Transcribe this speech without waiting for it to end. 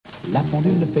La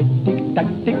pendule fait tic-tac,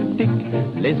 tic-tic.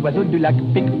 Les oiseaux du lac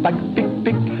pic-pac,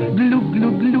 pic-pic. Glou,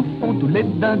 glou, glou font tous les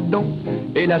dindons.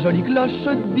 Et la jolie cloche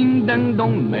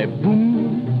ding-ding-dong. Mais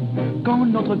boum, quand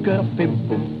notre cœur fait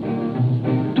boum,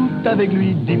 tout avec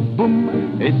lui dit boum.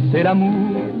 Et c'est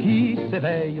l'amour qui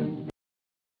s'éveille.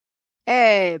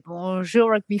 Hey, bonjour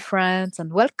rugby friends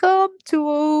and welcome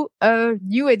to a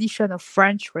new edition of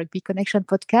French Rugby Connection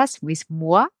podcast with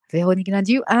moi, Véronique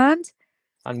Lindieu, and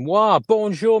moi,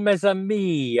 bonjour mes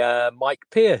amis, Mike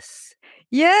Pierce.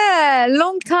 Yeah,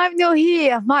 long time no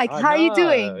here. Mike, how are you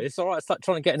doing? It's all right. It's like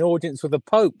trying to get an audience with the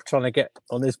Pope, trying to get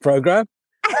on this program.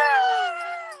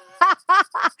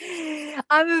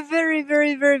 I'm a very,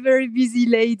 very, very, very busy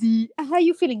lady. How are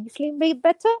you feeling? You feeling a bit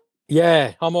better?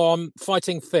 Yeah, I'm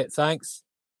fighting fit, thanks.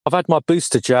 I've had my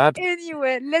booster jab.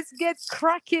 Anyway, let's get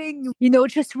cracking.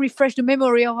 Just to refresh the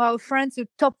memory of our friends, the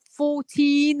top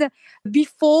 14.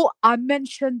 Before I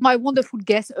mentioned my wonderful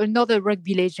guest, another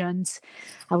rugby legend,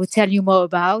 I will tell you more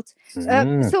about.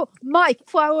 So, Mike,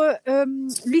 for our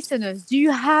listeners, do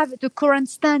you have the current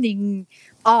standing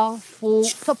for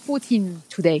top 14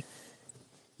 today?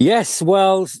 Yes,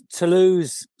 well,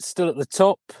 Toulouse still at the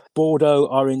top. Bordeaux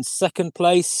are in second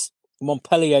place.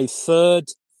 Montpellier third.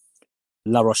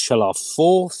 La Rochelle are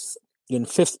fourth. In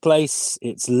fifth place,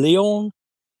 it's Lyon.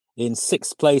 In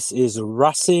sixth place is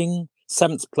Racing.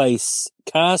 Seventh place,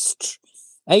 Castres.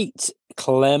 8,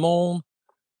 Clermont.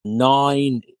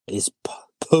 9 is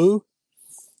Pau.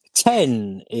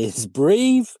 10 is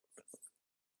Brive.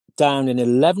 Down in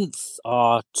 11th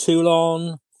are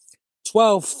Toulon.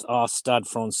 12th are Stade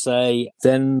Francais.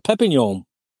 Then Perpignan.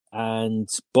 And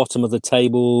bottom of the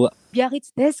table,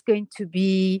 Biarritz, there's going to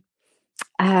be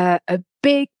a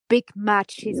big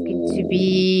match. It's going to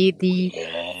be the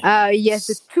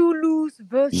Toulouse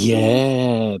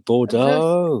versus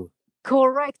Bordeaux.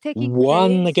 Correct, taking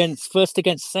place. First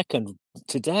against second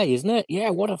today, isn't it? Yeah,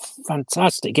 what a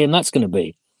fantastic game that's going to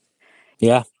be.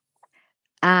 Yeah.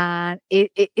 And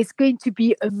it's going to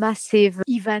be a massive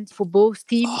event for both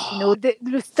teams.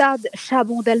 The Stade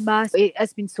Chabon-Delmas, it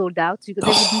has been sold out. There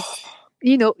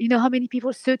will be, how many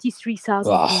people?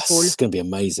 33,000 people. It's going to be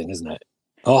amazing, isn't it?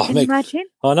 Can you imagine?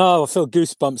 I know, I feel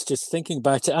goosebumps just thinking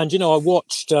about it. And, I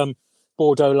watched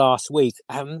Bordeaux last week,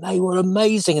 and they were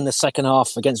amazing in the second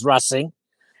half against Racing.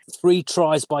 3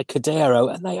 tries by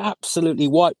Cadero, and they absolutely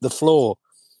wiped the floor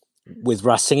with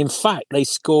Racing. In fact, they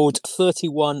scored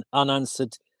 31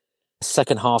 unanswered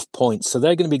second half points. So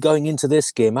they're going to be going into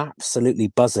this game absolutely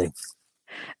buzzing.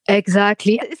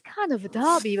 Exactly. It's kind of a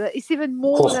derby, but it's even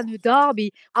more than a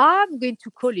derby. I'm going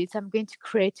to create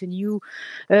a new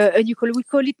call. We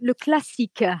call it Le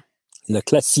Classique. Le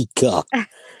Classique.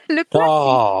 Le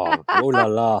Classique. Oh la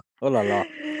la. Oh la la.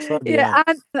 Yeah,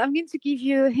 and I'm going to give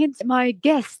you a hint. My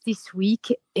guest this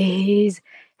week is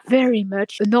very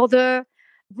much another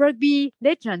rugby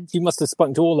legend. You must have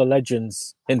spoken to all the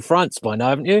legends in France by now,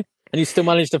 haven't you? And you still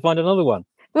managed to find another one.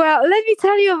 Well, let me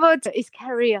tell you about his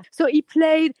career. So he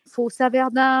played for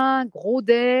Saverdin,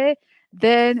 Grodet,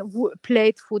 then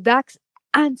played for Dax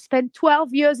and spent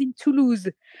 12 years in Toulouse.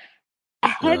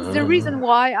 Hence the reason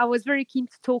why I was very keen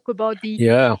to talk about the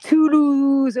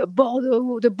Toulouse, the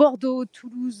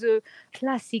Bordeaux-Toulouse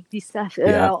Classic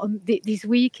this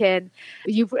weekend.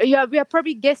 We are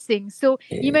probably guessing. So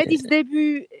he made his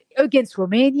debut against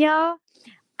Romania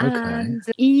and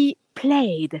he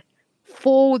played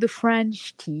for the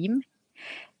French team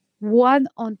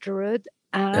 100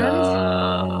 and...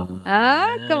 come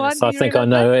on. I think I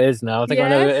know who it is now. I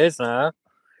know who it is now.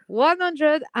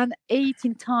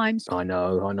 118 times. I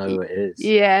know who it is.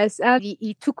 Yes, and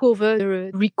he took over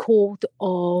the record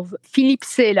of Philippe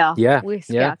Sella. With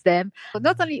them.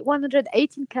 Not only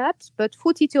 118 caps, but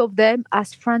 42 of them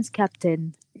as France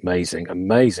captain.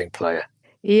 Amazing player.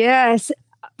 Yes,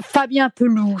 Fabien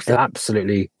Pelouse.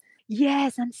 Absolutely.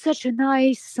 Yes, and such a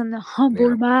nice and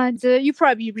humble man. You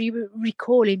probably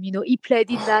recall him. He played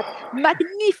in that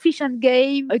magnificent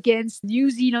game against New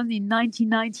Zealand in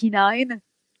 1999.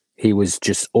 He was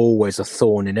just always a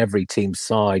thorn in every team's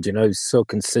side, so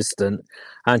consistent.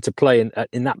 And to play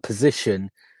in that position,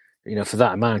 for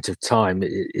that amount of time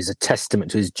is a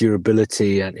testament to his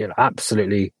durability. And,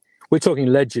 absolutely, we're talking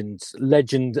a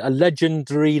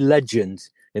legendary legend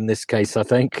in this case, I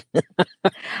think.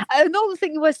 Another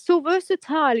thing, he was so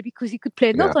versatile because he could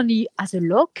play not only as a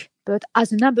lock, but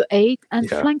as a number 8 and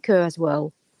flanker as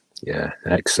well. Yeah,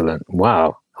 excellent.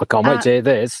 Wow. I can't wait to hear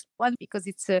this. One, because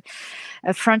it's a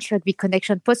French Rugby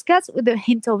Connection podcast with a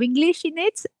hint of English in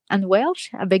it and Welsh.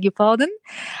 I beg your pardon.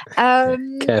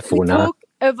 Careful now.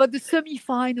 about the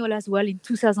semi-final as well in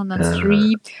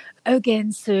 2003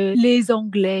 against les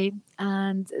Anglais.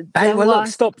 And hey, well, look,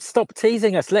 stop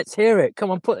teasing us. Let's hear it.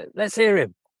 Come on, let's hear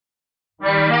him.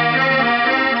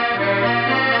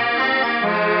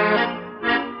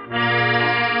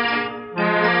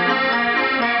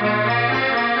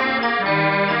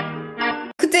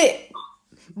 Écoutez,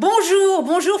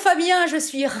 bonjour Fabien, je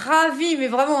suis ravie, mais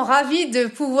vraiment ravie de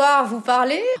pouvoir vous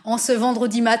parler en ce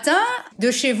vendredi matin de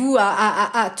chez vous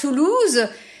à Toulouse.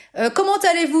 Comment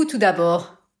allez-vous tout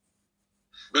d'abord?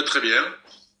 Très bien.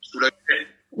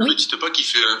 Ne me dites pas qu'il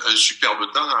fait un superbe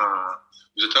temps.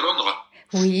 Vous êtes à Londres?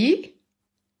 Oui.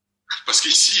 Parce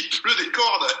qu'ici, il pleut des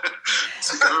cordes.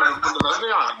 C'est quand même un peu de la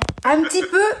mer. Un petit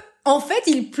peu. En fait,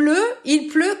 il pleut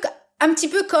un petit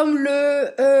peu comme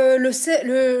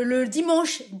le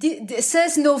dimanche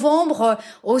 16 novembre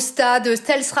au stade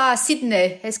Telstra à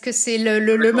Sydney. Est-ce que c'est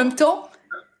le même temps?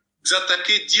 Vous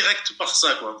attaquez direct par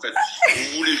ça, quoi, en fait.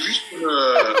 Vous voulez juste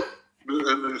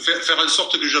faire en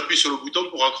sorte que j'appuie sur le bouton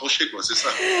pour accrocher, quoi, c'est ça.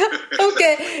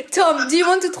 Okay, Tom, do you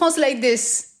want to translate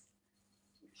this?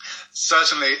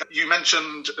 Certainly. You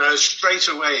mentioned straight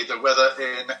away the weather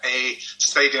in a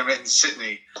stadium in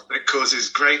Sydney that causes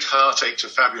great heartache to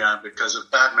Fabien because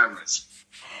of bad memories.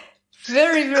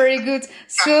 Very, very good.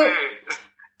 So,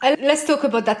 let's talk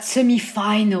about that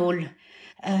semi-final.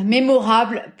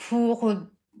 Mémorable pour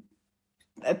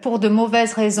de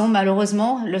mauvaises raisons,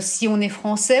 malheureusement, si on est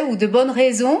français, ou de bonnes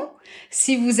raisons,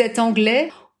 si vous êtes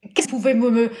anglais. Qu'est-ce que vous pouvez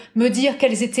me dire?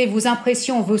 Quelles étaient vos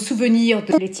impressions, vos souvenirs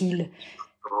de l'île?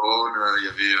 Il y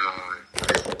avait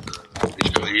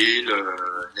Becheril,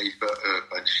 Neil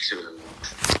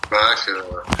Bach,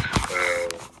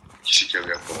 qui c'est qu'il y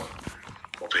avait encore?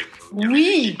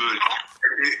 Oui.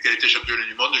 Elle était championne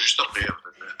du monde juste après. En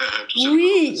fait.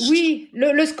 Oui.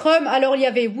 Le scrum, alors il y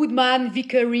avait Woodman,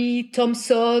 Vickery,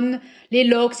 Thompson, les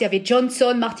locks, il y avait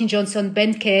Johnson, Martin Johnson,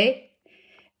 Ben Kay.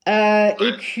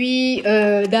 Et puis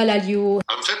Dallaglio.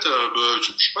 En fait,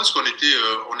 je pense qu'on était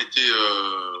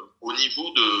au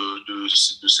niveau de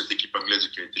cette équipe anglaise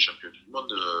qui a été championne du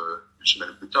monde une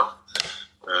semaine plus tard.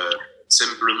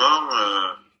 Simplement,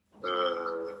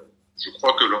 je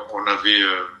crois que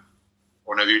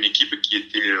on avait une équipe qui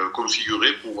était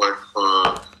configurée pour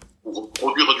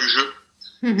produire du jeu.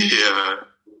 Et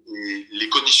les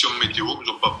conditions météo nous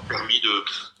ont pas permis de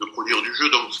produire du jeu.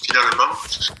 Donc finalement,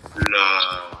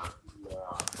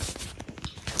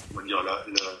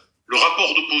 le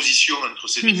rapport de position entre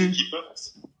ces deux équipes,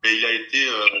 il a été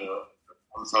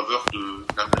en faveur de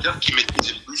l'Angleterre qui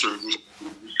maîtrisait plus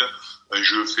un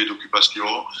jeu fait d'occupation,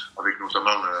 avec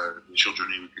notamment bien sûr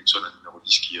Johnny Wilkinson, un numéro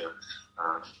 10 qui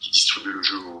distribuait le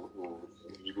jeu au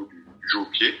niveau du jeu au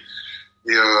pied.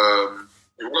 Et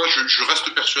voilà, je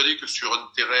reste persuadé que sur un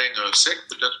terrain sec,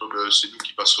 peut-être c'est nous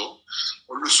qui passons.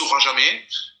 On ne le saura jamais.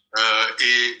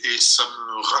 Et ça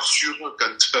me rassure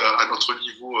quant à notre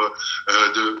niveau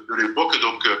de l'époque.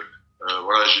 Donc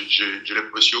voilà, j'ai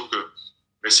l'impression que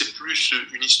c'est plus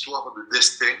une histoire de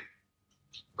destin,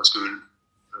 parce que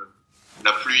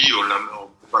la pluie, on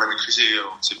peut pas la maîtriser,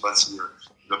 on ne sait pas si il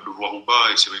va pleuvoir ou pas.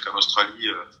 Et c'est vrai qu'en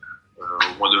Australie,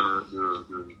 au mois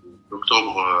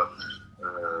d'octobre,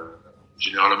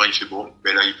 généralement il fait bon,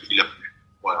 mais là il a plu.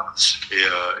 Voilà. Et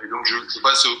donc je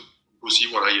pense aussi,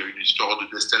 voilà, il y a une histoire de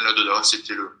destin là-dedans.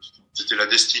 C'était la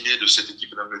destinée de cette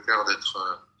équipe d'Angleterre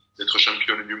d'être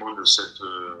championne du monde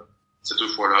cette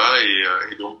fois-là,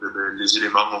 et donc les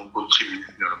éléments ont contribué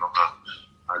finalement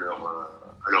à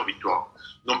leur victoire.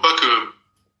 Non pas que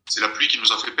c'est la pluie qui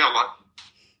nous a fait perdre, hein.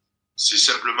 C'est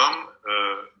simplement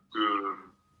que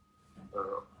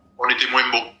on était moins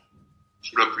bon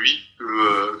sous la pluie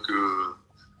que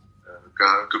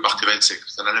par terrain sec.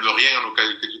 Ça n'enlève rien à nos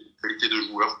qualités de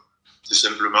joueurs. C'est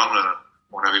simplement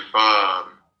on n'avait pas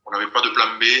de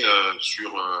plan B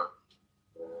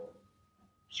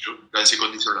dans ces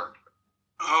conditions-là.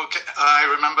 Okay, I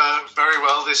remember very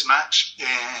well this match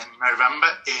in November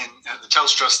at the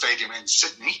Telstra Stadium in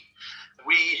Sydney.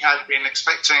 We had been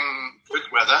expecting good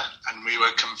weather and we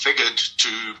were configured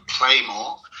to play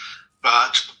more,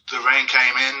 but the rain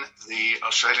came in, the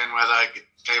Australian weather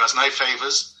gave us no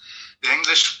favours. The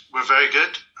English were very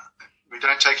good. We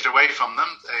don't take it away from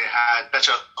them. They had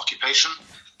better occupation.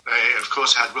 They, of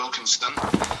course, had Wilkinson.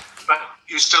 But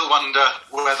you still wonder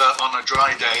whether on a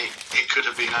dry day it could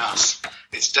have been us.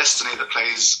 It's destiny that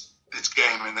plays its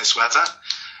game in this weather.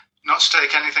 Not to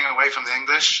take anything away from the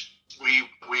English, we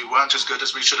weren't as good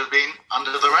as we should have been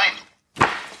under the rain.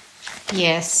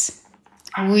 Yes.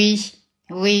 Oui.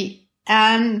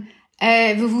 And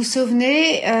Vous vous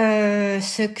souvenez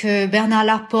ce que Bernard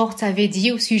Laporte avait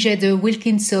dit au sujet de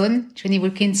Wilkinson, Johnny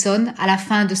Wilkinson, à la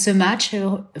fin de ce match,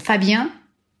 Fabien?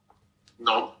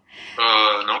 Non,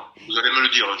 non. Vous allez me le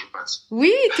dire, je pense.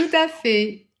 Oui, tout à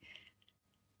fait.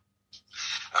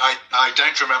 I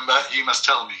don't remember. You must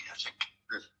tell me, I think.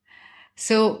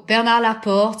 So, Bernard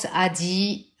Laporte a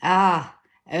dit,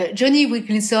 Johnny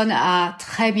Wilkinson a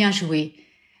très bien joué.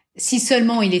 Si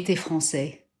seulement il était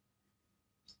français.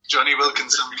 Johnny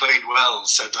Wilkinson played well,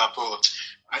 said Laporte.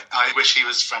 I wish he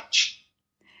was French.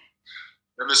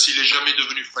 Même s'il n'est jamais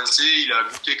devenu français, il a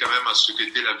goûté quand même à ce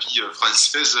qu'était la vie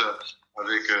française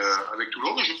avec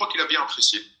Toulon, et je crois qu'il a bien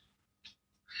apprécié.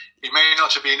 He may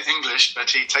not have been English, but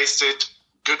he tasted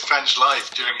good French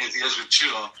life during his years with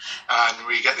Toulon, and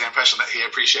we get the impression that he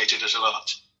appreciated it a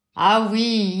lot. Ah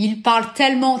oui, il parle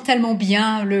tellement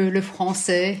bien le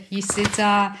français.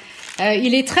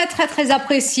 Il est très très très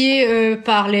apprécié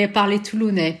par les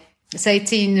Toulonnais. Ça a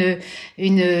été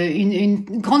une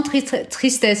grande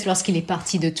tristesse lorsqu'il est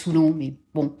parti de Toulon, mais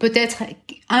bon, peut-être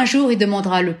un jour il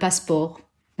demandera le passeport.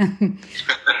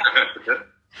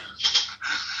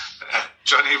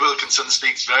 Johnny Wilkinson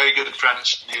speaks very good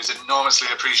French, and he was enormously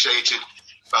appreciated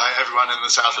by everyone in the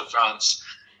south of France.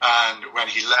 And when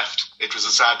he left, it was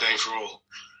a sad day for all.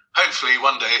 Hopefully,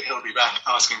 one day, he'll be back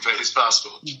asking for his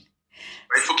passport.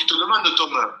 Il faut qu'il te demande, Tom.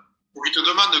 Il faut qu'il te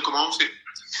demande comment on fait.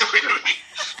 Oui.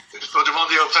 Il faut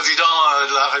demander au président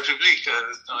de la République,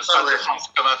 dans le Stade de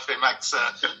France, comme a fait Max.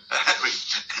 Oui.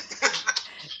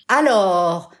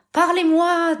 Alors,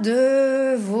 parlez-moi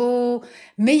de vos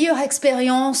meilleures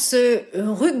expériences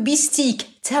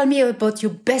rugbystiques. Tell me about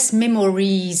your best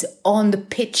memories on the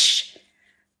pitch.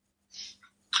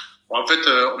 En fait,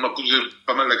 on m'a posé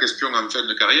pas mal la question en fin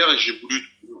de carrière et j'ai voulu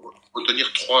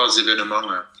retenir 3 événements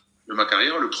de ma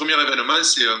carrière. Le premier événement,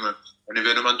 c'est un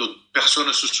événement dont personne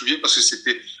ne se souvient parce que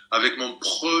c'était avec mon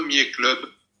premier club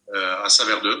à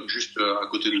Saverdun, juste à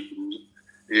côté de Toulouse.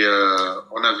 Et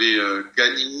on avait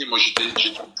gagné, moi j'étais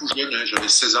tout jeune, j'avais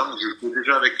 16 ans, je jouais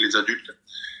déjà avec les adultes.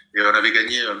 Et on avait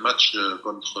gagné un match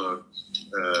contre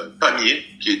Pamiers,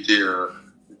 qui était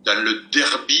dans le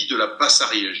derby de la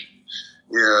Basse-Ariège.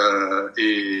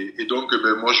 Et donc,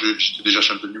 moi, j'étais déjà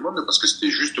champion du monde parce que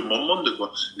c'était juste mon monde,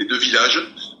 quoi. Les 2 villages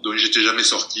dont j'étais jamais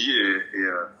sorti et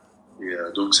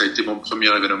donc ça a été mon premier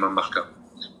événement marquant.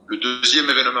 Le deuxième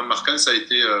événement marquant, ça a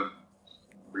été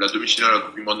la demi-finale de la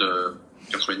Coupe du Monde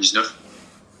 99,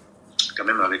 quand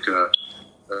même avec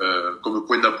comme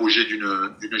point d'apogée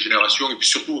d'une génération et puis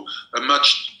surtout un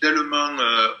match tellement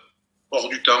hors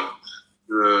du temps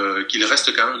qu'il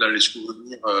reste quand même dans les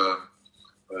souvenirs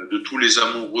de tous les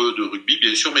amoureux de rugby,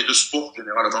 bien sûr, mais de sport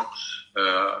généralement,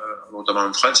 notamment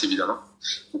en France évidemment,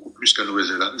 beaucoup plus qu'en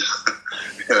Nouvelle-Zélande,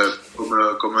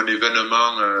 comme un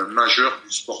événement majeur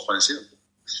du sport français.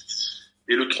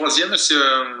 Et le troisième, c'est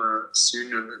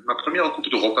ma première Coupe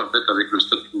d'Europe en fait avec le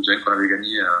Stade Toulousain qu'on avait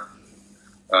gagné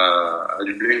à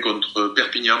Dublin contre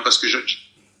Perpignan, parce que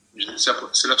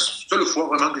c'est la seule fois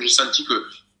vraiment que j'ai senti que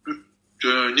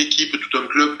une équipe, tout un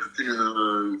club, toute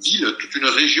une ville, toute une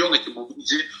région était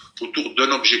mobilisée autour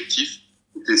d'un objectif,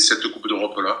 c'était cette Coupe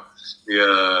d'Europe-là. Et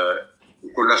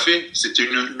qu'on l'a fait, c'était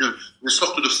une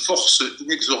sorte de force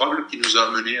inexorable qui nous a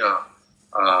amené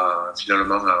à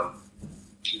finalement à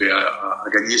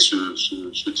gagner ce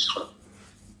titre-là.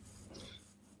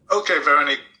 Okay,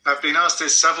 Veronique, I've been asked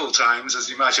this several times, as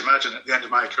you might imagine, at the end of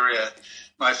my career.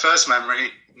 My first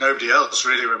memory, nobody else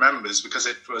really remembers because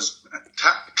it was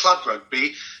club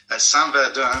rugby at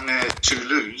Saint-Verdun near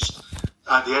Toulouse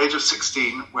at the age of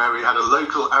 16, where we had a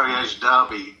local Ariège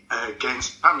derby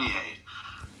against Pamiers.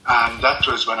 And that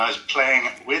was when I was playing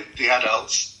with the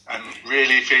adults and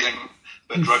really feeling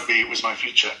that rugby was my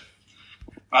future.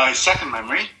 My second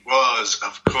memory was,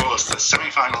 of course, the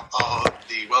semi-final of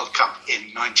the World Cup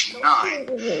in '99.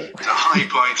 The high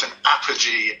point and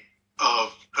apogee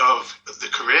of the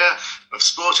career of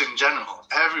sport in general.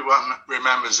 Everyone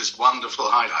remembers this wonderful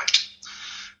highlight.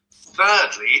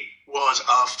 Thirdly was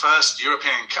our first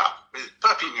European Cup with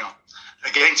Perpignan,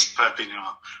 against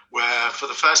Perpignan, where for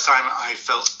the first time I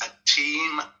felt a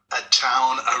team, a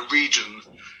town, a region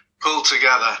pulled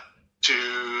together to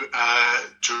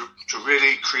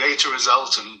really create a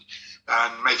result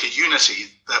and make a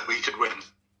unity that we could win.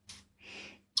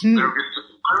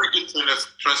 Very good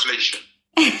translation.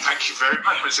 Thank you very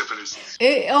much, Mr. Pelouse.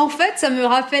 Et en fait, ça me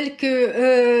rappelle que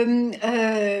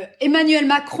Emmanuel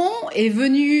Macron est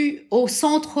venu au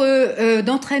centre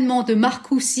d'entraînement de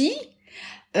Marcoussis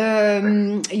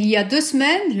il y a 2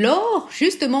 semaines,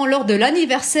 justement lors de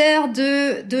l'anniversaire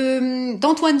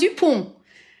d'Antoine Dupont.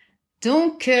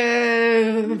 Donc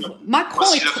Macron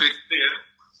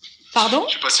Pardon?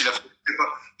 Je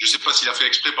sais pas s'il a fait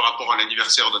exprès par rapport à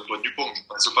l'anniversaire d'Antoine Dupont, je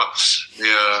pense pas.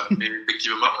 Mais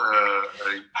effectivement,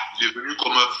 il est venu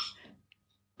comme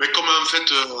en fait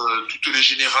toutes les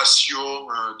générations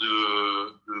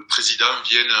de présidents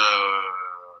viennent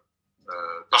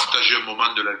partager un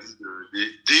moment de la vie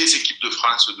des équipes de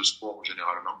France de sport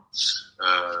généralement.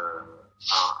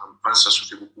 En France, ça se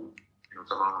fait beaucoup, et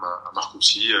notamment à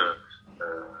Marcoussis.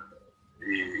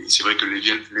 Et c'est vrai que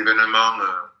l'événement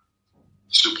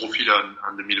qui se profile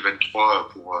en 2023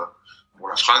 pour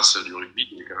la France du rugby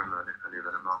est quand même un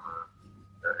événement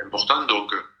important. Donc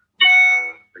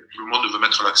tout le monde veut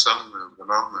mettre l'accent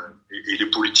vraiment et les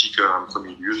politiques en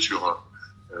premier lieu sur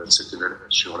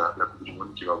sur la Coupe du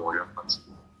Monde qui va avoir lieu en France.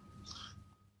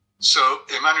 So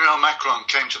Emmanuel Macron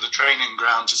came to the training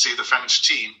ground to see the French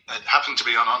team. It happened to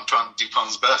be on Antoine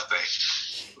Dupont's birthday.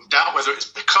 Doubt whether it's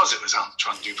because it was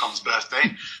Antoine Dupont's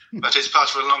birthday, but it's part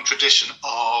of a long tradition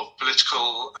of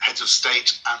political heads of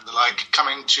state and the like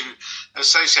coming to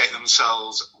associate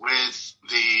themselves with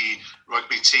the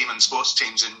rugby team and sports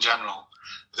teams in general.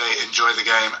 They enjoy the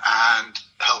game and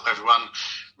help everyone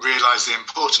realise the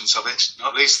importance of it,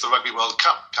 not least the Rugby World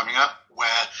Cup coming up,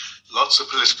 where lots of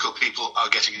political people are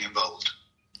getting involved.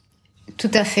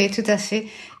 Tout à fait, tout à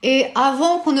fait. Et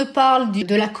avant qu'on ne parle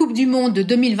de la Coupe du Monde de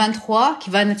 2023, qui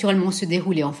va naturellement se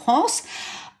dérouler en France,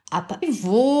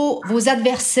 vos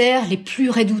adversaires les plus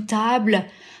redoutables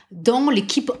dans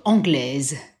l'équipe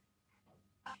anglaise?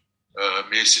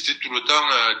 Mais c'était tout le temps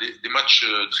des matchs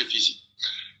très physiques.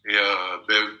 Et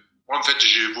moi, en fait,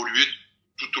 j'ai évolué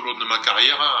tout au long de ma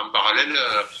carrière en parallèle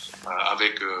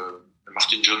avec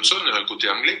Martin Johnson, côté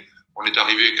anglais. On est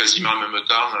arrivé quasiment en même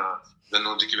temps dans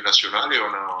nos équipes nationales et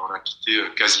on a quitté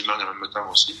quasiment en même temps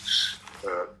aussi.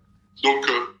 Donc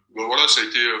voilà, ça a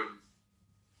été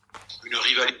une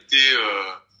rivalité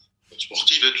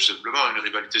sportive, tout simplement, une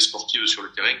rivalité sportive sur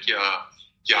le terrain qui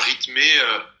a rythmé,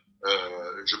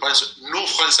 je pense, nos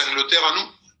France-Angleterre à nous.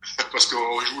 Parce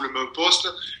qu'on joue le même poste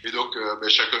et donc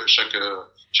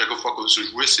chaque fois qu'on se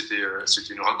jouait c'était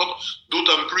une rencontre,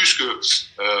 d'autant plus que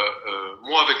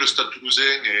moi avec le Stade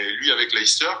Toulousain et lui avec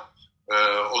Leicester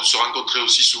on se rencontrait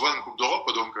aussi souvent en Coupe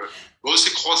d'Europe, donc on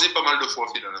s'est croisés pas mal de fois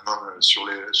finalement sur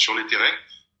les terrains.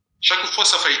 Chaque fois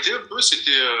ça faillitait un peu,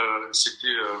 c'était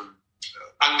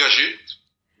engagé,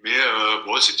 mais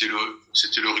c'était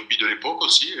le rugby de l'époque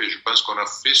aussi et je pense qu'on a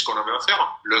fait ce qu'on avait à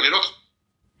faire l'un et l'autre.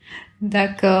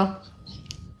 D'accord.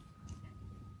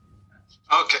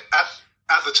 Okay.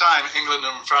 At the time, England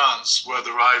and France were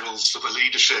the rivals for the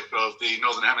leadership of the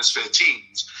Northern Hemisphere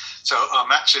teams. So our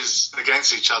matches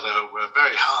against each other were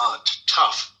very hard,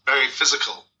 tough, very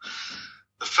physical.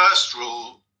 The first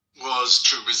rule was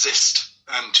to resist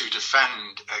and to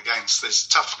defend against this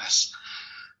toughness.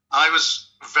 I was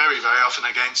very, very often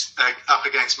up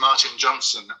against Martin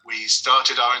Johnson. We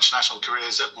started our international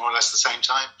careers at more or less the same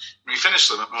time. We finished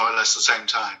them at more or less the same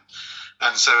time.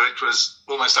 And so it was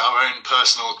almost our own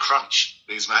personal crunch,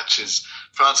 these matches.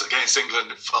 France against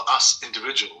England for us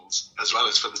individuals, as well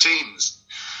as for the teams.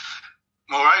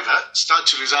 Moreover, Stade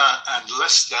Toulousain and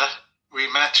Leicester, we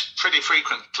met pretty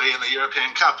frequently in the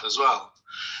European Cup as well.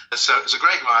 So it was a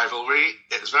great rivalry.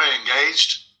 It was very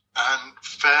engaged and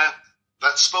fair.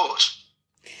 That's sport.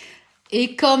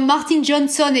 Et comme Martin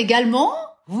Johnson également,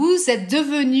 vous êtes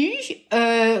devenu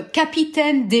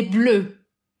capitaine des Bleus.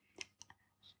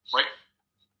 Oui.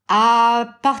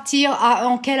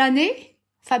 En quelle année,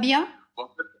 Fabien?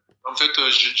 En fait,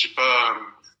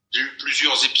 j'ai eu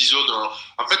plusieurs épisodes.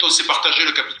 En fait, on s'est partagé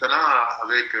le capitanat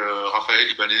avec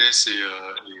Raphaël Ibanez et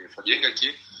Fabien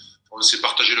Galtier. On s'est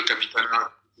partagé le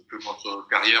capitanat de notre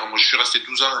carrière. Moi, je suis resté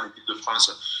 12 ans en équipe de France.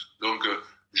 Donc,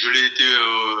 je l'ai été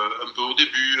un peu au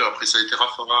début, après ça a été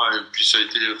Rafa, et puis ça a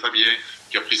été Fabien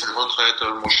qui a pris sa retraite.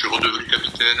 Moi je suis redevenu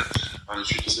capitaine,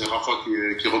 ensuite c'est Rafa qui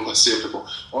est repassé. En fait, bon,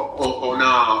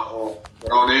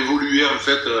 on a évolué en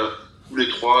fait tous les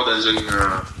trois dans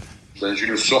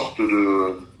une sorte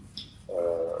de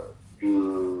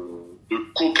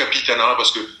co-capitanat,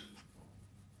 parce que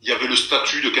il y avait le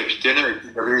statut de capitaine et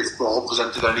il y avait ce qu'on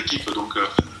représentait dans l'équipe. Donc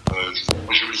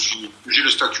moi j'ai le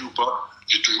statut ou pas,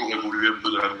 j'ai toujours évolué un peu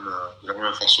de la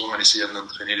même façon en essayant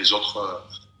d'entraîner les autres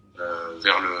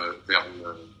vers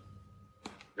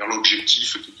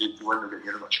l'objectif qui était de pouvoir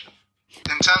gagner le match.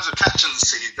 In terms of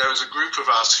captaincy, there was a group of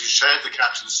us who shared the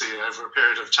captaincy over a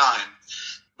period of time.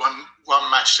 One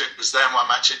match it was them, one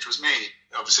match it was me.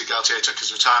 Obviously Galtier took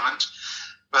his retirement,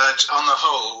 but on the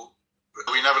whole,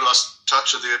 we never lost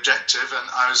touch of the objective, and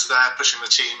I was there pushing the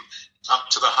team up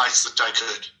to the heights that I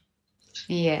could.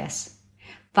 Yes.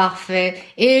 Parfait.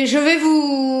 Et je vais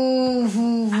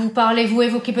vous parler, vous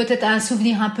évoquer peut-être un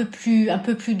souvenir un peu plus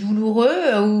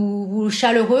douloureux ou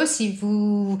chaleureux si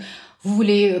vous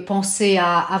voulez penser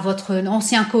à votre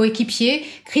ancien coéquipier.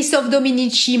 Christophe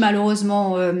Dominici,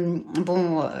 malheureusement,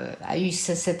 a eu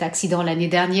cet accident l'année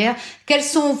dernière. Quels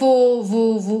sont vos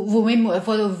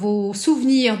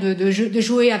souvenirs de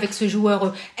jouer avec ce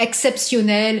joueur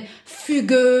exceptionnel,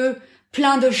 fugueux,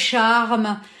 plein de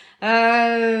charme?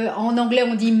 En anglais,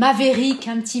 on dit maverick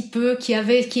un petit peu, qui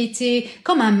était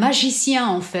comme un magicien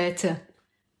en fait.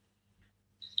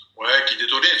 Ouais, qui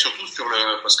détonnait surtout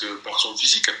parce que par son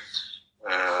physique,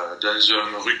 dans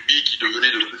un rugby qui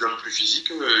devenait de plus en plus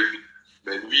physique,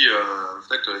 lui, en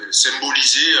fait,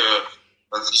 symbolisait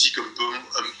un physique un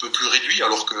peu plus réduit,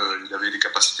 alors qu'il avait des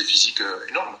capacités physiques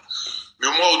énormes.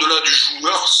 Mais moi, au-delà du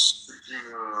joueur,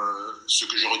 ce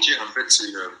que je retiens en fait,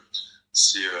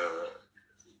 c'est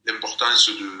l'importance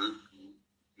de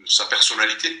sa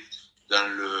personnalité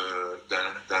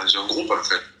dans un groupe en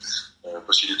fait,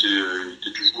 parce qu'il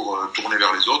était toujours tourné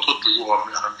vers les autres, toujours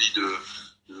envie de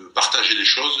partager des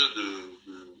choses,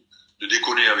 de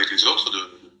déconner avec les autres,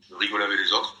 de rigoler avec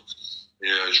les autres.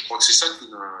 Et je crois que c'est ça qui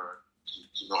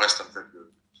me reste en fait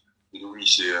de Domi.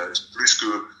 C'est plus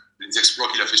que les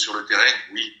exploits qu'il a fait sur le terrain.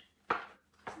 Oui,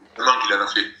 vraiment qu'il en a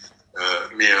fait.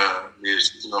 Mais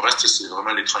ce qui me reste, c'est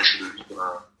vraiment les tranches de vie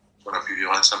qu'on a pu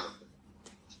vivre ensemble.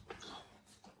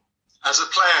 As a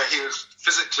player, he was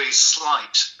physically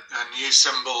slight, a new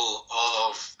symbol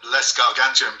of less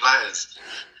gargantuan players.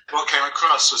 What came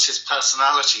across was his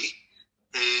personality,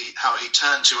 how he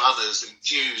turned to others,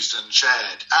 enthused and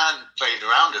shared, and played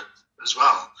around it as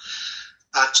well.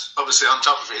 That obviously on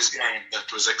top of his game,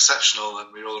 that was exceptional,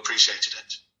 and we all appreciated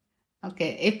it. Ok.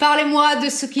 Et parlez-moi de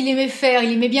ce qu'il aimait faire.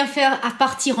 Il aimait bien faire à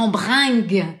partir en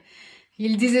bringue.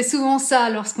 Il disait souvent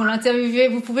ça lorsqu'on l'interviewait.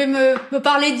 Vous pouvez me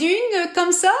parler d'une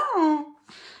comme ça?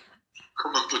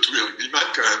 Comme un peu tous les rugbyman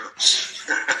quand même.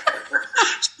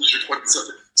 Je crois que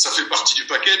ça fait partie du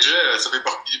package. Hein. Ça fait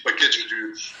partie du package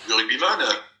du rugbyman.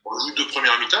 On joue 2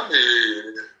 premières mi-temps, mais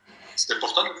c'est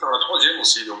important de faire la 3e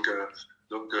aussi. Donc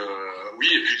oui,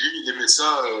 et puis lui, il aimait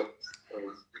ça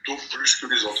plutôt plus que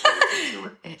les autres.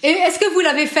 Ouais. Et est-ce que vous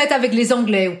l'avez faite avec les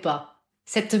Anglais ou pas?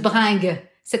 Cette bringue,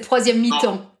 cette 3e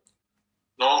mi-temps?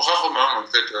 Non, rarement en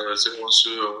fait. C'est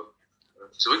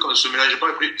vrai qu'on ne se mélangeait pas.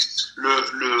 Et puis,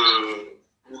 le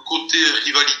côté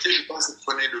rivalité, je pense,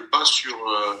 prenait le pas sur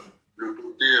le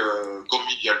côté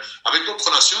convivial. Avec d'autres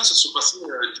nations, ça se passait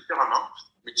différemment.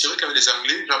 Mais c'est vrai qu'avec les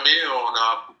Anglais, jamais on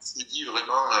a dit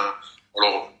vraiment.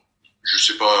 Alors, je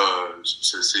sais pas,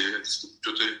 c'est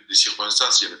plutôt des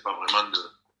circonstances. Il n'y avait pas vraiment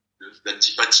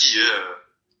d'antipathie.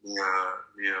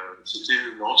 Mais c'était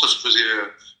non, ça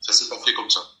s'est pas fait comme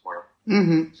ça. Voilà.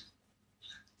 Mm-hmm.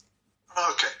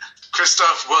 Okay.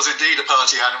 Christophe was indeed a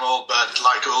party animal, but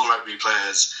like all rugby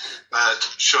players,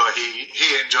 sure, he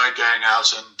enjoyed going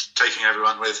out and taking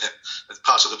everyone with him. It's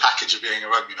part of the package of being a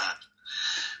rugby man.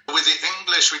 With the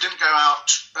English, we didn't go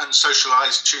out and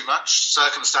socialise too much.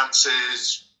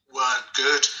 Circumstances weren't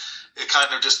good. It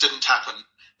kind of just didn't happen.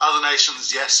 Other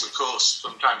nations, yes, of course,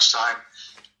 from time to time.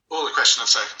 All a question of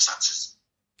circumstances.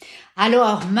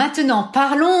 Alors, maintenant,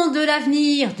 parlons de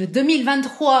l'avenir de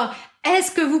 2023.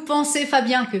 Est-ce que vous pensez,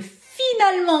 Fabien, que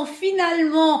finalement,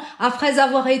 après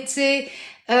avoir été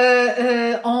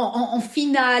en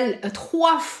finale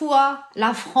 3 fois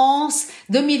la France,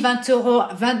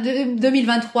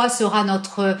 2023 sera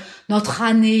notre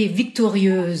année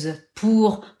victorieuse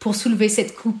pour soulever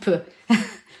cette coupe?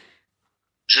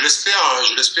 Je l'espère.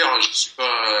 Je suis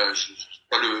pas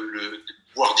le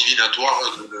pouvoir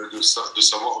divinatoire de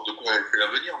savoir de quoi est fait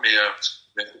l'avenir, mais en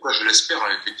tout cas, je l'espère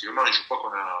effectivement, et je crois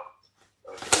qu'on a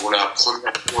pour la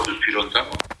première fois depuis longtemps,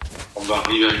 on va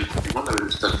arriver à une Coupe du Monde avec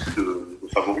le statut de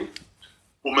favori,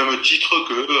 au même titre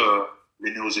que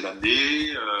les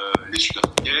Néo-Zélandais, les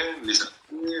Sud-Africains, les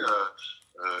Anglais,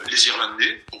 les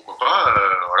Irlandais, pourquoi pas,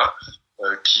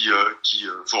 qui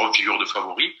feront figure de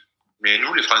favoris. Mais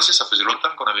nous, les Français, ça faisait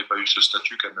longtemps qu'on n'avait pas eu ce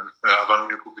statut quand même avant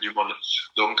une Coupe du Monde.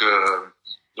 Donc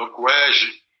ouais,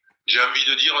 j'ai envie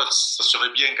de dire, ça serait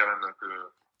bien quand même que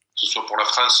ce soit pour la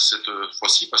France cette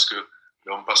fois-ci, parce que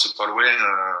on passe pas loin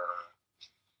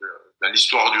dans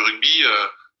l'histoire du rugby,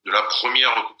 de la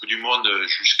première Coupe du Monde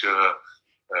jusqu'à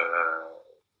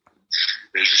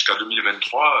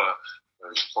 2023.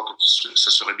 Je crois que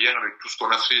ça serait bien, avec tout ce qu'on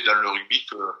a fait dans le rugby,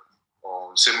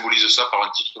 qu'on symbolise ça par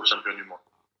un titre de champion du monde.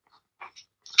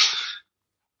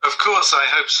 Of course, I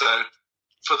hope so.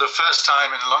 For the first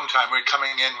time in a long time, we're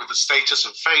coming in with the status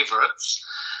of favourites,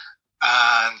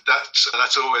 and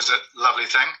that's always a lovely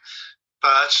thing.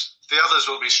 But the others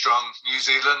will be strong. New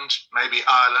Zealand, maybe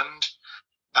Ireland.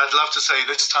 I'd love to say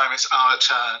this time it's our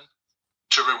turn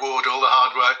to reward all the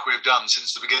hard work we've done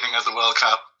since the beginning of the World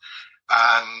Cup,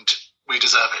 and we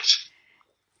deserve it.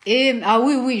 Et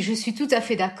oui, je suis tout à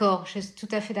fait d'accord.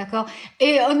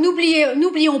 Et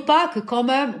n'oublions pas que quand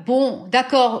même, bon,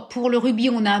 d'accord, pour le rugby,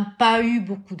 on n'a pas eu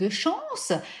beaucoup de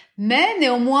chance, mais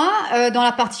néanmoins, dans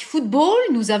la partie football,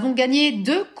 nous avons gagné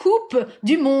 2 coupes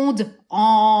du monde.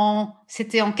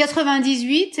 C'était en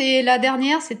 98 et la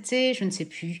dernière, c'était, je ne sais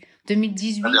plus,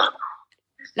 2018.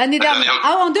 L'année dernière.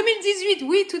 En 2018,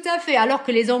 oui, tout à fait. Alors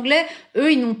que les Anglais,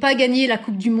 eux, ils n'ont pas gagné la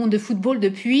Coupe du monde de football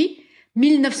depuis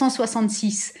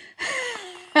 1966.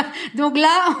 Donc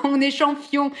là, on est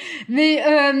champion. Mais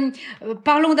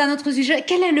parlons d'un autre sujet.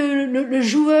 Quel est le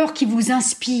joueur qui vous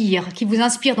inspire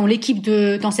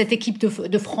dans cette équipe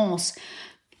de France?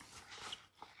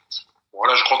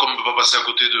 Voilà, je crois qu'on ne peut pas passer à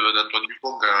côté d'Antoine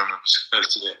Dupont quand même,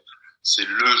 parce que c'est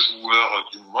le joueur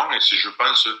du moment, et c'est, je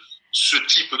pense, ce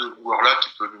type de joueur-là qui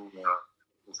peut nous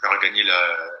faire gagner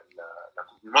la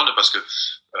Coupe du Monde, parce que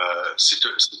c'est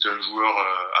un joueur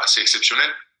assez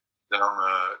exceptionnel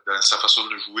dans sa façon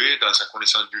de jouer, dans sa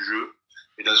connaissance du jeu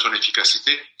et dans son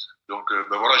efficacité. Donc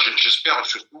voilà, j'espère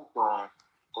surtout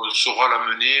qu'on saura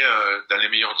l'amener dans les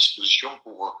meilleures dispositions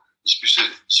pour disputer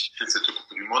cette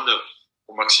Coupe du Monde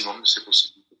au maximum de ses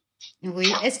possibilités. Oui.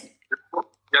 Voilà.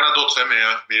 Il y en a d'autres, mais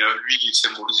lui, il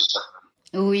symbolise ça.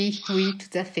 Oui,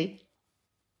 tout à fait.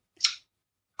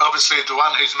 Obviously, the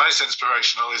one who's most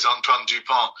inspirational is Antoine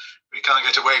Dupont. We can't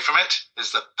get away from it.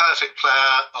 He's the perfect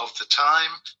player of the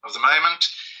time, of the moment.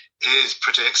 He's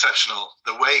pretty exceptional.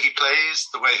 The way he plays,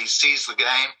 the way he sees the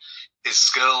game, his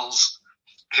skills,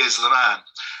 he's the man.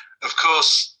 Of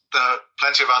course, there are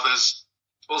plenty of others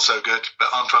also good, but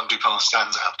Antoine Dupont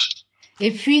stands out. Et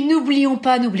puis, n'oublions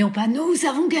pas, nous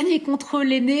avons gagné contre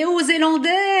les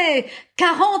Néo-Zélandais.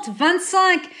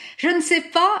 40-25. Je ne sais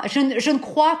pas, je ne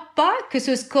crois pas que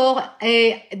ce score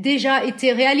ait déjà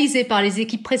été réalisé par les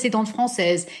équipes précédentes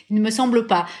françaises. Il ne me semble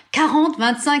pas.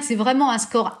 40-25, c'est vraiment un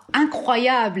score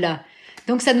incroyable.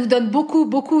 Donc, ça nous donne beaucoup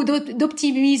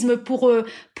d'optimisme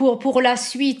pour la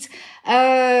suite.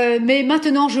 Mais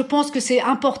maintenant, je pense que c'est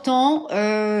important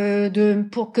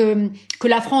pour que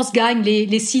la France gagne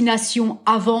les 6 nations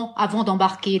avant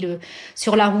d'embarquer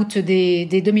sur la route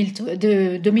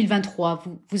de 2023.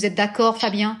 Vous êtes d'accord,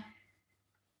 Fabien?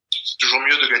 C'est toujours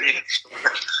mieux de gagner.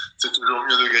 C'est toujours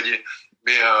mieux de gagner.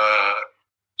 Mais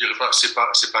je dirais pas, c'est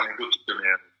pas anecdotique, mais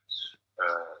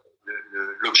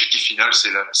l'objectif final,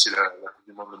 c'est la Coupe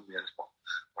du Monde 2023.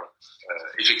 Voilà.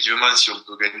 Effectivement, si on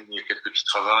peut gagner quelques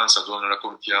titres avant, ça donne la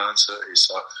confiance et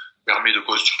ça permet de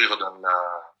construire dans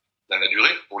la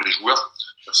durée pour les joueurs.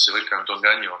 C'est vrai que quand on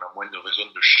gagne, on a moins de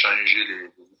raisons de changer les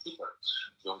équipes.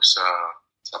 Donc ça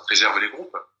préserve les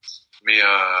groupes. Mais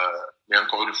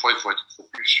encore une fois, il faut être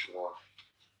focus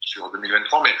sur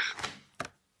 2023. Mais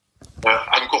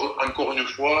encore une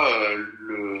fois,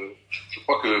 je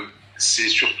crois que c'est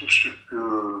surtout ce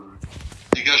que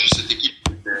dégage cette équipe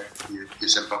qui est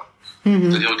sympa. Mm-hmm.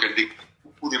 C'est-à-dire qu'elle dégage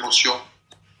beaucoup d'émotions.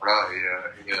 Voilà,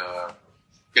 et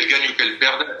qu'elle gagne ou qu'elle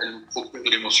perde, elle nous procure de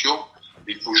l'émotion.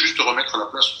 Et il faut juste remettre la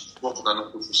place du sport dans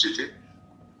notre société.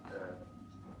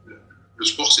 Le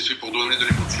sport, c'est fait pour donner de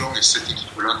l'émotion, et cette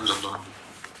équipe-là nous en donne.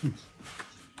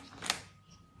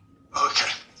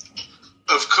 Okay.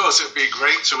 Of course, it would be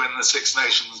great to win the Six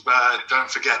Nations, but don't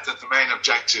forget that the main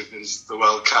objective is the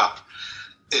World Cup.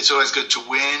 It's always good to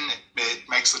win. It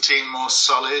makes the team more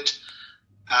solid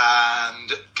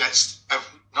and gets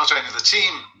not only the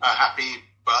team happy,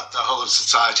 but the whole of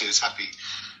society is happy.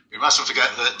 We mustn't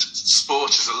forget that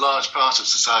sport is a large part of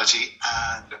society,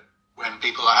 and when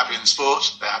people are happy in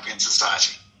sport, they're happy in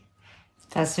society.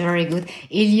 That's very good.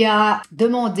 Il y a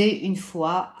demandé une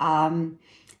fois à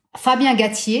Fabien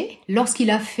Gattier, lorsqu'il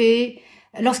a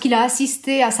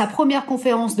assisté à sa première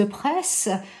conférence de presse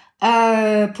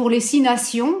pour les 6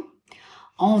 nations,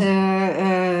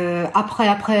 après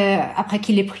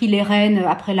qu'il ait pris les rênes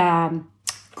après la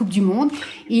Coupe du Monde,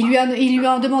 il lui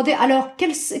a demandé, alors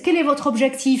quel est votre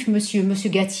objectif, monsieur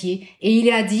Gattier? Et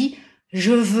il a dit,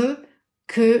 je veux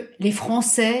que les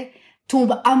Français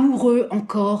tombent amoureux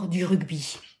encore du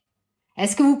rugby.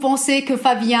 Est-ce que vous pensez que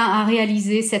Fabien a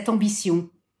réalisé cette ambition?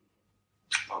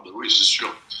 Oui, c'est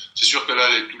sûr. C'est sûr que là,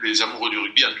 tous les amoureux du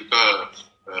rugby, en tout cas,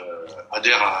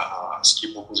 adhèrent à ce qui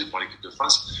est proposé par l'équipe de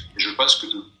France. Et je pense que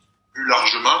plus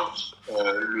largement,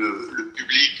 le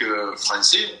public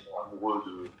français,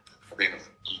 amoureux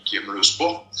qui aime le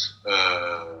sport,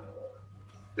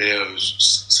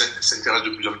 s'intéresse de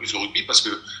plus en plus au rugby, parce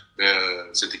que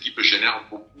cette équipe génère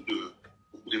beaucoup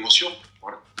d'émotions.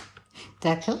 Voilà.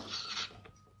 D'accord.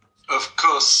 of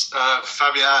course,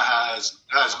 Fabien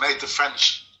has made the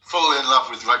French fall in love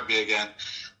with rugby again.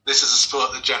 This is a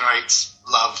sport that generates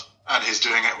love, and he's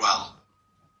doing it well.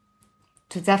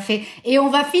 Tout à fait. Et on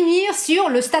va finir sur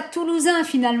le Stade Toulousain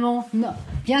finalement. Non,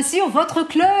 bien sûr, votre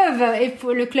club et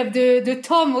pour le club de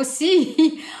Tom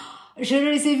aussi. Je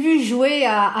les ai vus jouer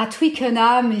à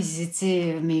Twickenham. Ils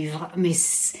étaient mais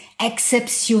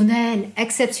exceptionnels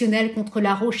contre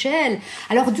La Rochelle.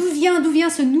 Alors d'où vient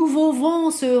ce nouveau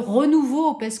vent, ce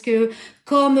renouveau? Parce que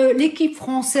comme l'équipe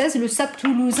française, le Stade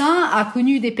Toulousain a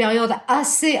connu des périodes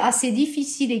assez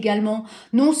difficiles également,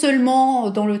 non seulement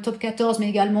dans le top 14, mais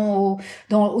également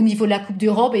au niveau de la Coupe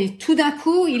d'Europe. Et tout d'un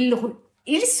coup, ils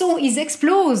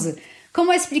explosent.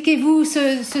 Comment expliquez-vous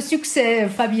ce succès,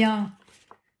 Fabien?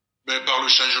 Par le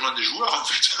changement des joueurs, en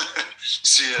fait.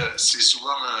 c'est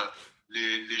souvent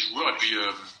les joueurs et puis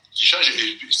qui changent.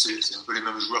 Et puis c'est un peu les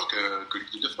mêmes joueurs que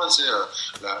l'équipe de France.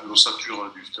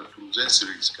 L'ossature du Stade Toulousain, c'est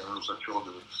quand même l'ossature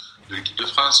de l'équipe de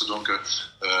France. Donc,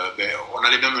 on a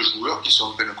les mêmes joueurs qui sont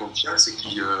en pleine confiance et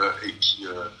qui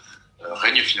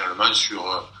règnent finalement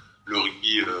sur le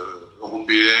rugby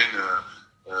européen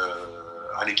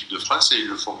en équipe de France, et ils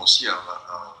le font aussi en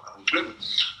club.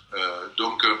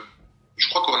 Donc, je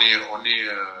crois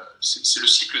c'est le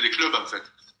cycle des clubs en fait.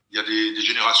 Il y a des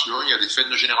générations, il y a des fins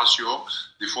de génération.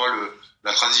 Des fois,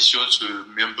 la transition se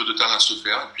met un peu de temps à se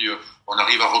faire, et puis on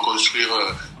arrive à reconstruire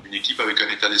une équipe avec un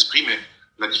état d'esprit. Mais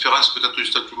la différence peut-être du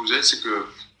Stade Toulousain, c'est que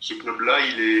ce club-là,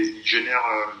 il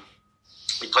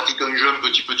pratique un jeu un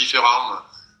petit peu différent,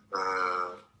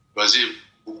 basé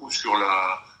beaucoup sur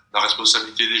la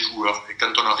responsabilité des joueurs. Et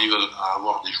quand on arrive à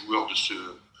avoir des joueurs de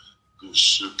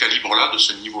ce calibre-là, de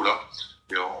ce niveau-là,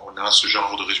 et on a ce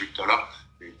genre de résultats-là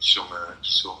qui sont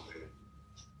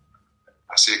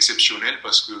assez exceptionnels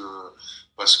parce que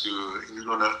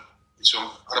ils sont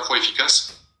à la fois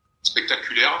efficaces,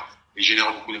 spectaculaires et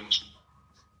génèrent beaucoup d'émotions.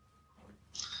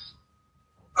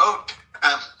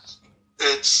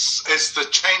 It's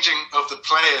the changing of the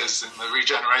players and the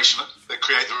regeneration that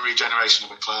create the regeneration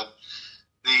of a club.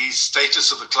 The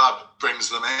status of the club brings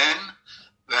them in.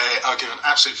 They are given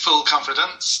absolute full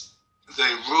confidence.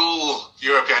 They rule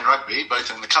European rugby, both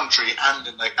in the country and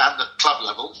at the club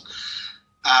level.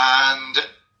 And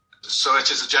so it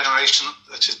is a generation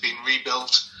that has been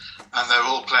rebuilt, and they're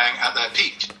all playing at their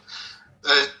peak.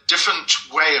 A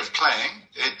different way of playing.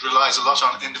 It relies a lot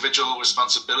on individual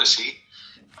responsibility.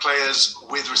 Players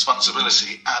with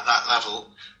responsibility at that level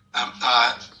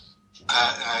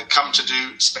come to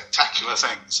do spectacular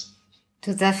things.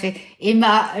 Tout à fait. Et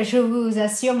je vous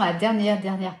assure, ma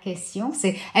dernière question,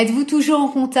 c'est: êtes-vous toujours en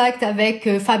contact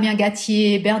avec Fabien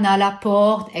Gattier, Bernard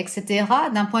Laporte, etc.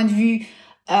 d'un point de vue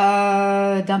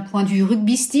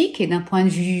rugbystique et d'un point de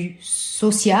vue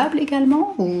sociable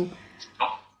également, ou?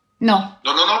 Non,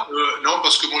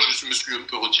 parce que moi je me suis un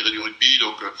peu retiré du rugby,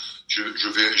 donc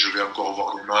je vais encore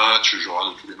voir des matchs, je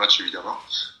regarde tous les matchs évidemment,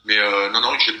 mais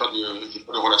j'ai pas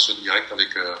de relation directe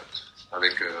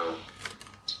avec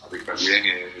Fabien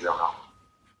et Bernard.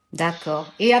 D'accord.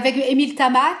 Et avec Émile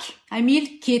Tamac,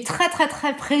 qui est très très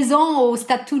très présent au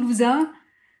Stade Toulousain.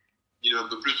 Il est un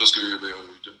peu plus parce que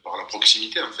par la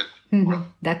proximité en fait. Voilà.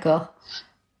 D'accord.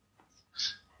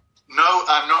 No,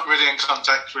 I'm not really in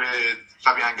contact with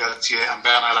Fabien Gattier and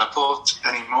Bernard Laporte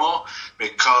anymore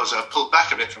because I pulled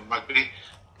back a bit from rugby.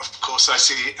 Of course, I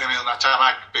see Émile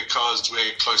Tamac because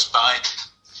we're close by,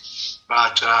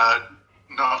 but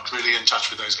not really in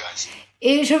touch with those guys.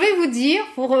 Et je vais vous dire,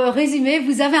 pour résumer,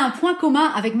 vous avez un point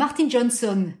commun avec Martin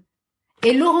Johnson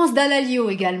et Laurence Dallaglio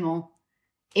également,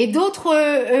 et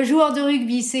d'autres joueurs de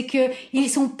rugby, c'est que ils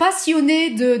sont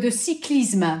passionnés de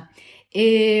cyclisme.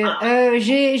 Et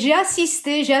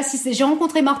j'ai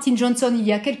rencontré Martin Johnson il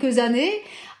y a quelques années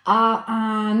à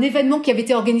un événement qui avait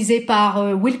été organisé par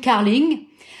Will Carling,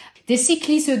 des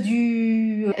cyclistes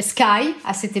du Sky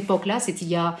à cette époque-là, c'était il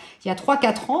y a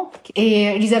 3-4 ans,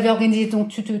 et ils avaient organisé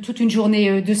donc toute une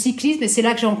journée de cyclisme, et c'est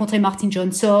là que j'ai rencontré Martin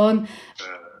Johnson.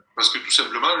 Parce que tout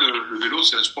simplement, le vélo,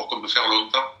 c'est un sport qu'on peut faire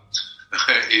longtemps,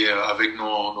 et avec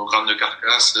nos grandes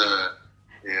carcasses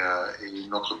et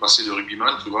notre passé de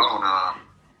rugbyman, tu vois, on a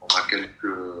quelques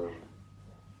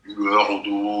douleurs au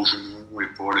dos, aux genoux,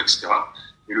 épaules, etc.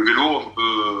 Et le vélo, on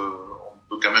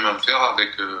peut quand même en faire avec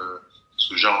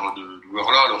ce genre de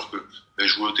douleurs-là, alors que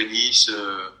jouer au tennis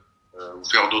ou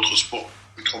faire d'autres sports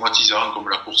plus traumatisants comme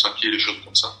la course à pied, les choses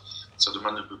comme ça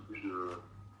demande un peu plus de...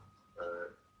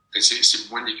 et c'est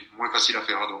moins facile à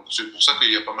faire. Donc c'est pour ça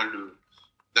qu'il y a pas mal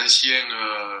d'anciens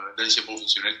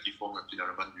professionnels qui font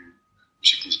finalement du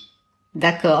cyclisme.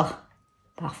 D'accord,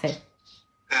 parfait.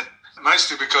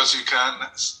 mostly because you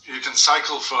can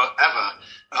cycle forever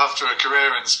after a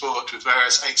career in sport with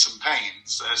various aches and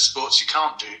pains. There's sports you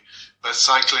can't do, but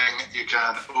cycling you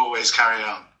can always carry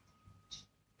on.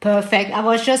 Perfect. I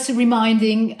was just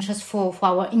reminding, just for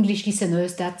our English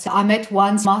listeners, that I met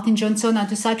once Martin Johnson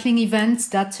at a cycling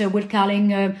event that Will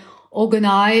Carling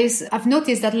organized. I've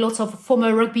noticed that lots of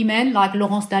former rugbymen like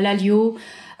Laurence Dallaglio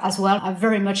as well are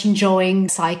very much enjoying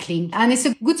cycling. And it's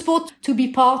a good sport to be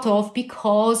part of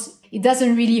because it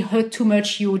doesn't really hurt too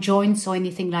much your joints or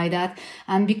anything like that.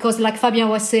 And because like Fabien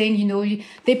was saying, you know,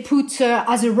 they put,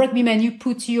 as a rugbyman, you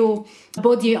put your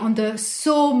body under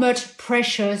so much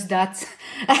pressures that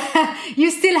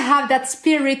you still have that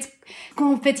spirit,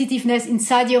 competitiveness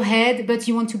inside your head, but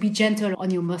you want to be gentle on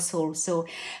your muscles. So,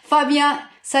 Fabien,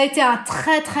 ça a été un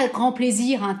très, très grand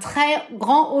plaisir, un très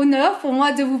grand honneur pour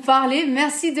moi de vous parler.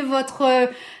 Merci de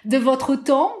votre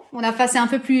temps. On a passé un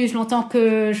peu plus longtemps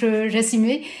que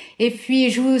j'estimais. Et puis,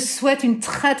 je vous souhaite une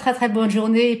très, très, très bonne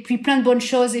journée et puis plein de bonnes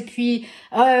choses. Et puis,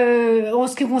 en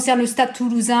ce qui concerne le Stade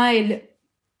Toulousain et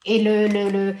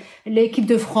l'équipe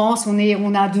de France,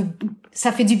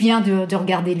 ça fait du bien de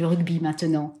regarder le rugby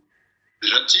maintenant. C'est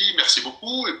gentil, merci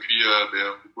beaucoup. Et puis,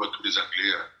 beaucoup à tous les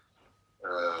Anglais,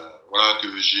 voilà, que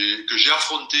j'ai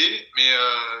affronté,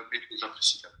 mais que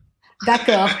j'apprécie.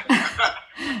 D'accord.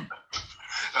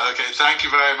 Okay, thank you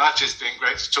very much. It's been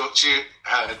great to talk to you,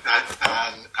 and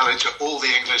hello to all the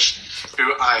English who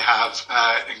I have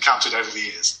encountered over the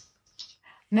years.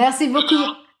 Merci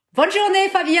beaucoup. Bonne journée,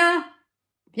 Fabien.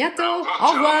 Bientôt.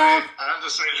 Au revoir. And the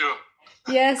séjour.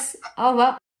 Yes, au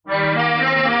revoir.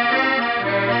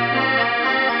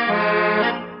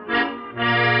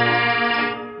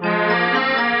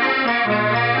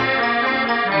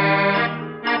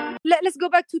 Let's go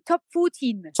back to top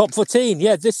 14. Top 14,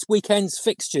 yeah, this weekend's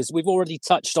fixtures. We've already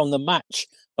touched on the match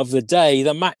of the day,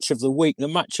 the match of the week, the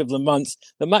match of the month,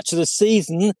 the match of the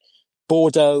season.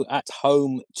 Bordeaux at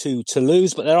home to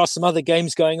Toulouse, but there are some other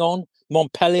games going on.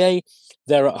 Montpellier,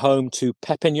 they're at home to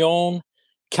Perpignan.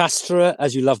 Castres,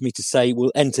 as you love me to say,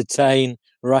 will entertain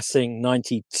Racing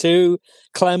 92.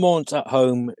 Clermont at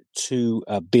home to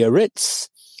Biarritz.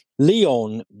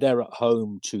 Lyon, they're at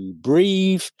home to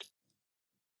Brive.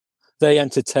 They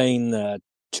entertain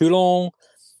Toulon,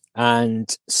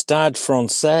 and Stade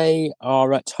Francais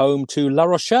are at home to La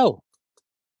Rochelle.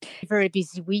 Very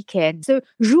busy weekend. So,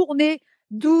 journée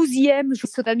 12e.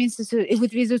 So that means it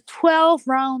would be the 12th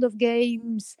round of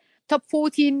games. Top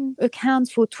 14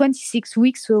 accounts for 26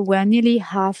 weeks, so we're nearly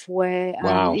halfway.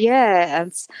 Wow.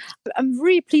 And I'm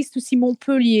really pleased to see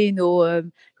Montpellier,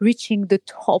 reaching the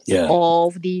top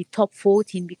of the top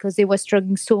 14 because they were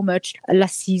struggling so much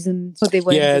last season. So they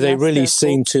were they really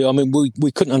seemed to. I mean,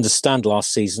 we couldn't understand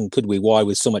last season, could we? Why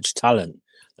with so much talent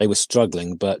they were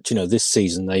struggling, but this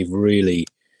season they've really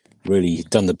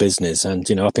done the business,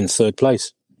 and up in third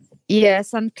place.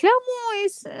 Yes, and Clermont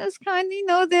is kind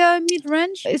of, their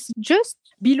mid-range is just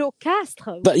below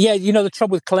Castres. But yeah, the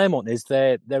trouble with Clermont is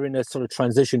they're in a sort of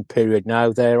transition period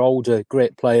now. Their older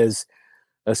great players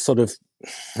are sort of,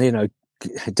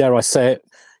 dare I say it,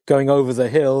 going over the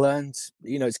hill, and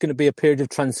it's going to be a period of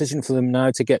transition for them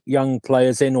now to get young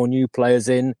players in or new players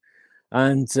in,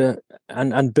 and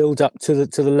build up to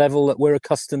the level that we're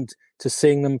accustomed to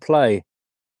seeing them play.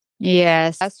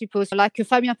 Yes, I suppose, like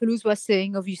Fabien Pelouse was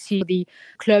saying, obviously the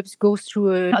clubs go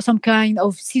through some kind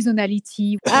of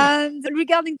seasonality. And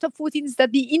regarding top 14, is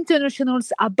that the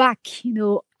internationals are back,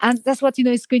 and that's what,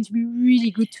 it's going to be really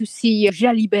good to see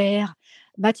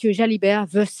Mathieu Jalibert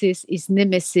versus his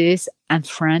nemesis and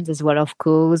friend as well, of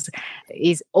course,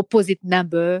 his opposite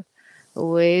number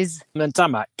with... And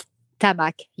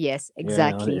Tamac, yes,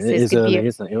 exactly. Yeah, it is early,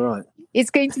 isn't it? You're right. It's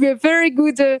going to be a very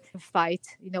good fight,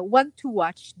 one to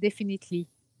watch, definitely.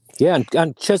 Yeah,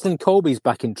 and Cheslin Colby's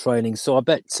back in training, so I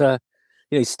bet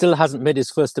he still hasn't made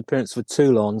his first appearance for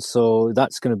Toulon, so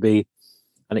that's going to be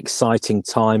an exciting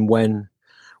time when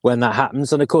that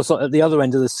happens. And of course, at the other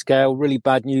end of the scale, really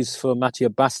bad news for Mathieu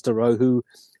Bastareaud, who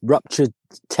ruptured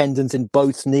tendons in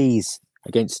both knees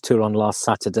against Toulon last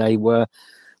Saturday,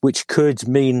 which could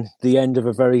mean the end of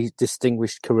a very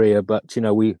distinguished career. But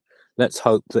let's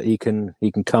hope that he can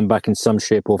come back in some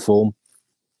shape or form.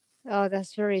 Oh,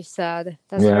 that's very sad.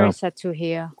 That's very sad to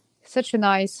hear. Such a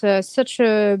nice, such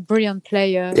a brilliant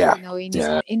player,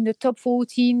 in the top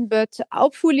 14. But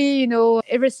hopefully,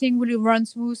 everything will run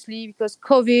smoothly because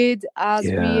COVID has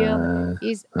reared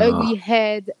his ugly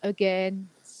head again.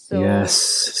 So yes,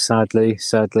 sadly.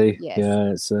 Yes.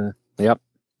 Yeah, it's yep.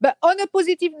 But on a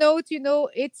positive note,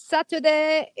 it's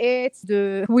Saturday, it's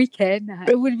the weekend.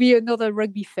 It will be another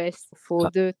rugby fest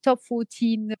for the top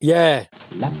 14. Yeah.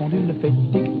 La pendule fait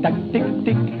tic-tac,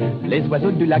 tic-tic. Les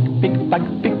oiseaux du lac pic-pac,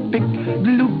 pic-pic,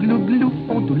 glou, glou, glou,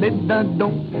 font tous les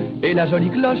dindons. Et la jolie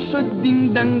cloche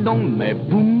ding-ding-dong. Mais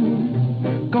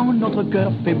boum, quand notre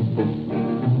cœur fait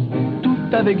boum,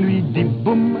 tout avec lui dit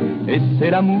boum, et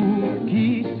c'est l'amour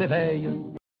qui s'éveille.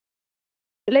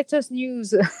 Latest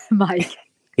news, Mike.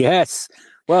 Yes.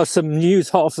 Well, some news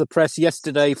hot off the press.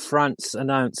 Yesterday, France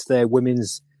announced their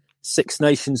Women's Six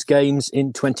Nations Games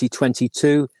in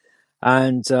 2022.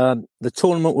 And the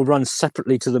tournament will run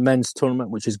separately to the men's tournament,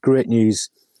 which is great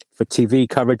news for TV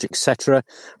coverage, etc.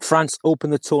 France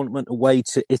opened the tournament away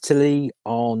to Italy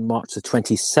on March the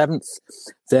 27th.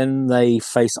 Then they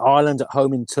face Ireland at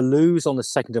home in Toulouse on the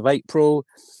 2nd of April.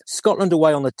 Scotland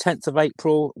away on the 10th of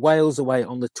April. Wales away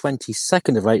on the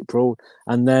 22nd of April.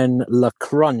 And then La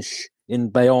Crunch in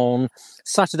Bayonne,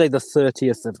 Saturday the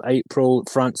 30th of April,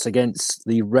 France against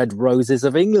the Red Roses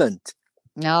of England.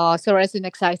 No, so it's an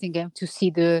exciting game to see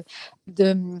the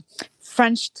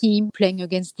French team playing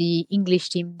against the English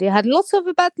team. They had lots of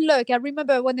bad luck. I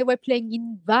remember when they were playing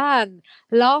in Vannes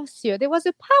last year, there was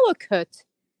a power cut.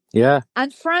 Yeah.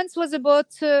 And France was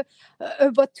about to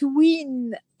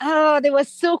win. Oh, they were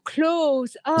so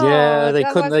close. Oh, yeah,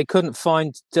 they couldn't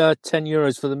find 10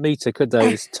 euros for the meter, could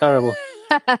they? It's terrible.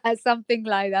 Something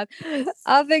like that.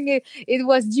 I think it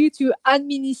was due to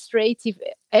administrative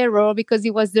error because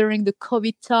it was during the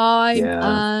COVID time,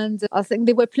 and I think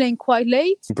they were playing quite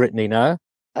late. Brittany, no?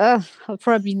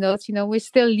 Probably not. We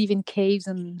still live in caves,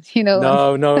 and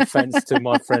No offense to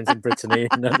my friends in Brittany,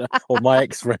 or my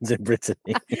ex-friends in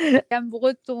Brittany. I'm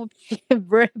Breton,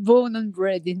 born and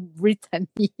bred in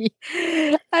Brittany.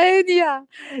 And yeah.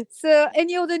 So,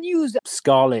 any other news?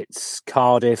 Scarlets,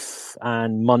 Cardiff,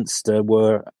 and Munster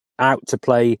were out to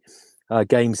play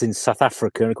games in South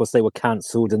Africa, and of course they were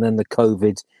cancelled. And then the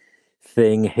COVID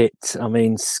thing hit. I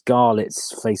mean,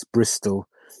 Scarlets face Bristol.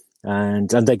 And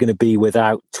they're going to be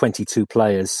without 22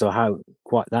 players, so how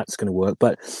quite that's going to work.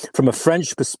 But from a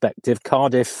French perspective,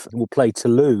 Cardiff will play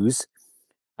Toulouse,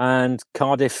 and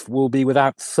Cardiff will be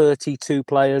without 32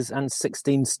 players and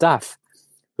 16 staff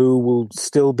who will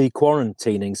still be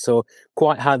quarantining. So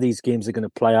quite how these games are going to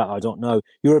play out, I don't know.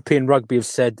 European Rugby have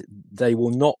said they will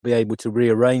not be able to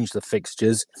rearrange the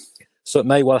fixtures. So it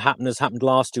may well happen, as happened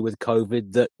last year with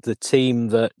COVID, that the team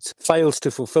that fails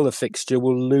to fulfill a fixture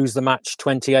will lose the match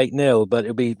 28-0. But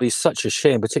it'll be such a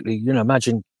shame, particularly,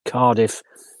 imagine Cardiff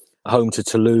home to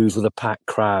Toulouse with a packed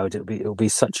crowd. It'll be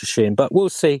such a shame. But we'll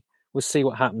see. We'll see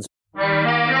what happens.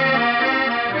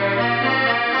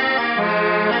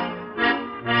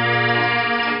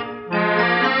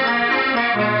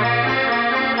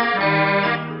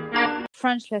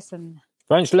 French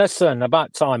lesson,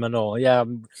 about time and all. Yeah, I've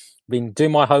been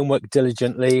doing my homework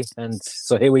diligently, and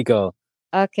so here we go.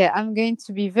 Okay, I'm going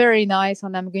to be very nice,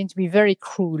 and I'm going to be very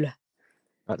cruel.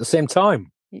 At the same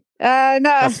time? No.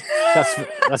 That's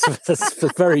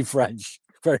very French.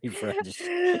 Very French.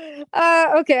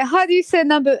 Okay, how do you say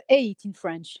number 8 in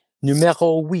French?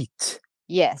 Numéro 8.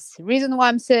 Yes. Reason why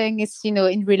I'm saying it's,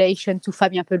 in relation to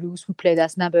Fabien Pelouse, who played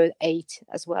as number 8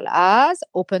 as well as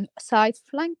open side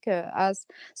flanker.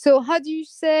 So how do you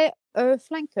say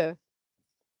flanker?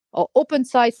 Or open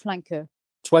side flanker?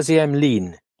 Troisième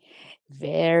ligne.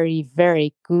 Very,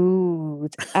 very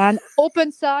good. And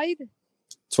open side?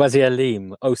 Troisième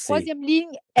ligne, OC. Troisième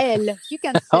ligne, L. You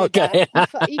can say okay. That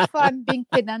if I'm being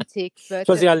pedantic.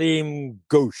 Troisième ligne,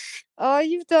 gauche. Oh,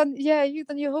 you've done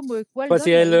your homework. Well done.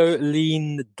 Troisième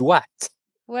ligne, droite.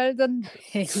 Well done.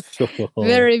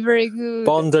 Very, very good.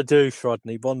 Bon de douche,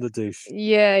 Rodney. Bon de douche.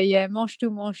 Yeah. Mange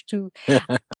tout.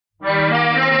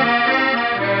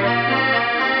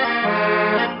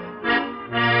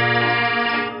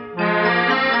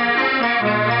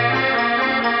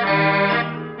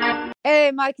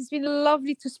 Hey, Mike, it's been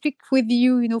lovely to speak with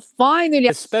you, finally.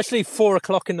 Especially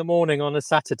 4:00 in the morning on a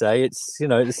Saturday. It's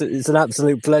an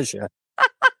absolute pleasure.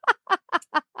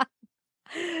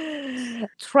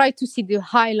 Try to see the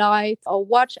highlight or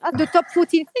watch at the top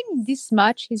 14 thing. This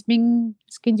match it's going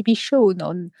to be shown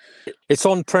on. It's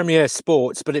on Premier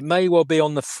Sports, but it may well be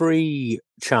on the free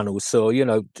channel. So,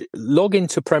 log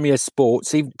into Premier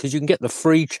Sports because you can get the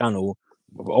free channel.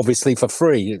 Obviously for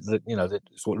free, it's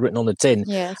what's written on the tin.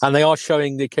 Yes. And they are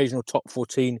showing the occasional top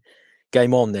 14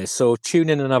 game on there. So tune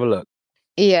in and have a look.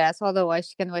 Yes, otherwise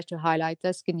you can watch the highlight.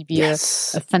 That's going to be a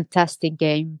fantastic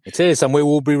game. It is, and we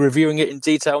will be reviewing it in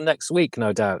detail next week,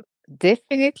 no doubt.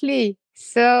 Definitely.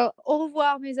 So, au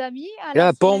revoir, mes amis.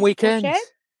 Bon weekend. Prochaine.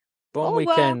 Bon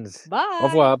weekend. Bye. Au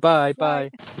revoir. Bye.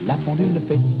 La pendule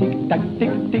fait tic-tac,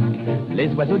 tic-tic. Les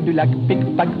oiseaux du lac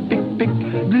pic-pac, pic-pic.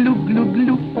 Glou, glou,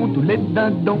 glou, font tous les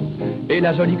dindons. Et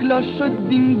la jolie cloche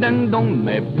ding-ding-dong.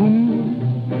 Mais boum,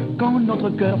 quand notre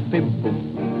cœur fait boum.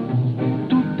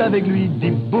 Tout avec lui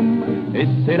dit boum, et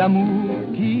c'est l'amour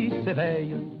qui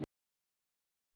s'éveille.